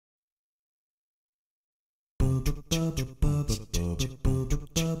Yo,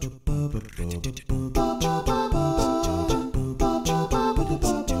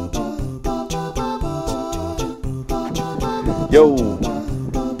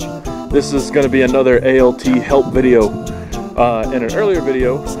 this is going to be another ALT help video. In an earlier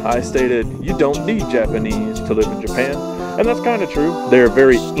video, I stated you don't need Japanese to live in Japan, and that's kind of true. They're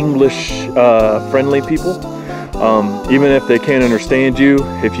very English friendly people. Even if they can't understand you,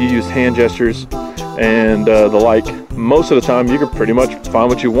 if you use hand gestures and the like, most of the time you can pretty much find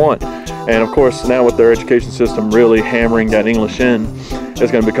what you want. And of course, now with their education system really hammering that English in,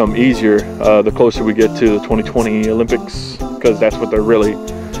 it's going to become easier the closer we get to the 2020 Olympics, because that's what they're really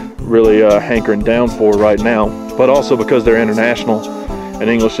hankering down for right now. But also because they're international and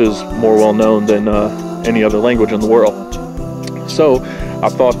English is more well known than any other language in the world. So I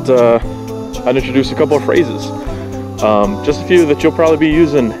thought I'd introduce a couple of phrases, just a few that you'll probably be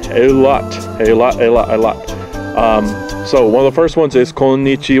using a lot. So one of the first ones is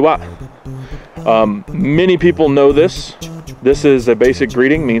konnichiwa. Many people know this. This is a basic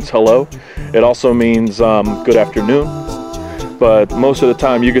greeting, means hello. It also means good afternoon. But most of the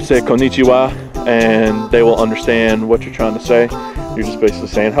time you could say konnichiwa and they will understand what you're trying to say. You're just basically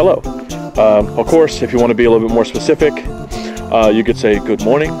saying hello. Of course, if you want to be a little bit more specific, you could say good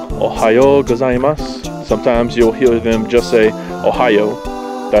morning, ohayo gozaimasu. Sometimes you'll hear them just say ohayo.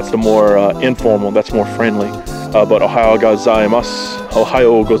 That's the more informal, that's more friendly. But ohayo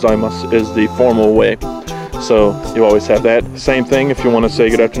gozaimasu is the formal way. So you always have that. Same thing if you want to say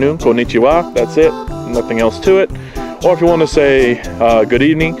good afternoon, konnichiwa, that's it, nothing else to it. Or if you want to say good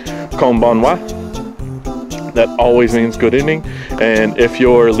evening, konbanwa, that always means good evening. And if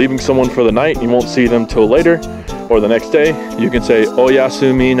you're leaving someone for the night and you won't see them till later or the next day, you can say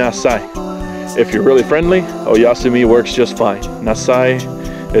oyasumi nasai. If you're really friendly, oyasumi works just fine. Nasai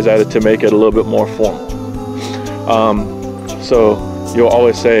is added to make it a little bit more formal. So you'll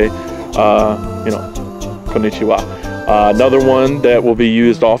always say, konnichiwa. Another one that will be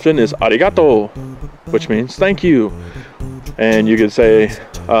used often is arigato, which means thank you. And you could say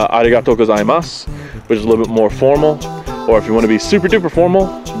arigato gozaimasu, which is a little bit more formal. Or if you want to be super duper formal,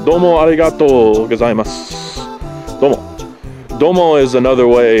 domo arigato gozaimasu. Domo. Domo is another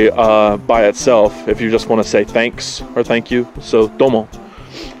way by itself if you just want to say thanks or thank you. So domo.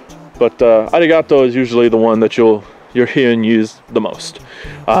 But arigato is usually the one that you're hearing used the most.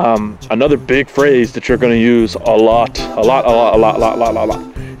 Another big phrase that you're going to use a lot is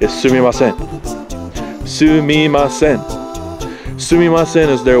sumimasen. Sumimasen. Sumimasen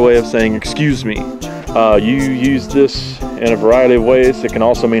is their way of saying excuse me. You use this in a variety of ways. It can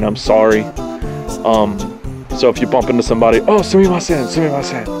also mean I'm sorry. So if you bump into somebody, oh, sumimasen,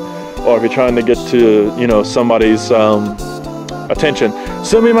 sumimasen. Or if you're trying to get to, somebody's attention,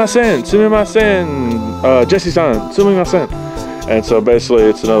 sumimasen, sumimasen, Jesse-san, sumimasen. And so basically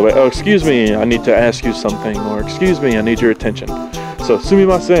it's another way, oh, excuse me, I need to ask you something, or excuse me, I need your attention. So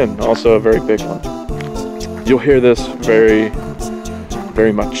sumimasen, also a very big one. You'll hear this very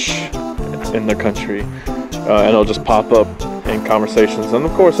much in the country, and it'll just pop up in conversations. And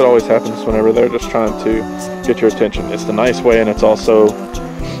of course it always happens whenever they're just trying to get your attention. It's the nice way, and it's also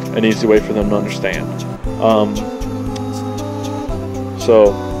an easy way for them to understand.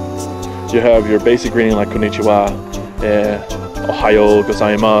 So you have your basic greeting like konnichiwa, ohayo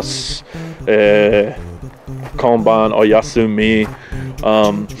gozaimasu, konban, oyasumi.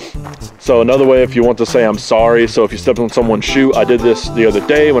 So another way, if you want to say I'm sorry, so if you stepped on someone's shoe, I did this the other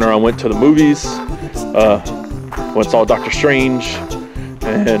day when I went to the movies, when saw Dr. Strange,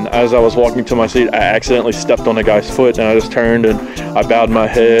 and as I was walking to my seat, I accidentally stepped on a guy's foot, and I just turned and I bowed my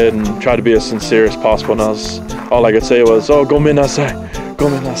head and tried to be as sincere as possible, and all I could say was, oh, gomen nasai,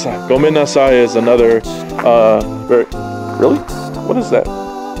 gomen nasai. Gomen nasai is another, really? What is that?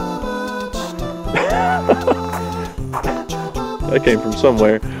 That came from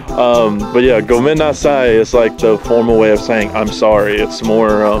somewhere. But yeah, gomen nasai is like the formal way of saying I'm sorry. It's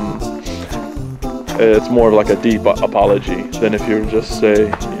more of like a deep apology than if you just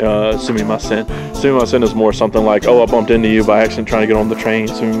say sumimasen. Sumimasen is more something like, oh, I bumped into you by accident trying to get on the train,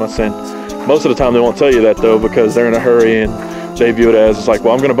 sumimasen. Most of the time they won't tell you that though, because they're in a hurry and they view it as, it's like,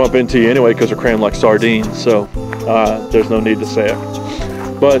 well, I'm gonna bump into you anyway because we're crammed like sardines, so there's no need to say it.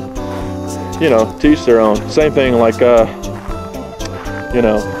 But to each their own. Same thing, like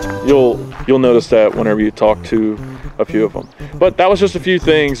you'll notice that whenever you talk to a few of them. But that was just a few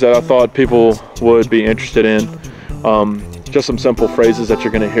things that I thought people would be interested in. Just some simple phrases that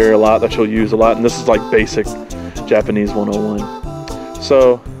you're going to hear a lot, that you'll use a lot, and this is like basic Japanese 101.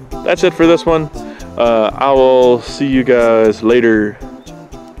 So that's it for this one. I will see you guys later.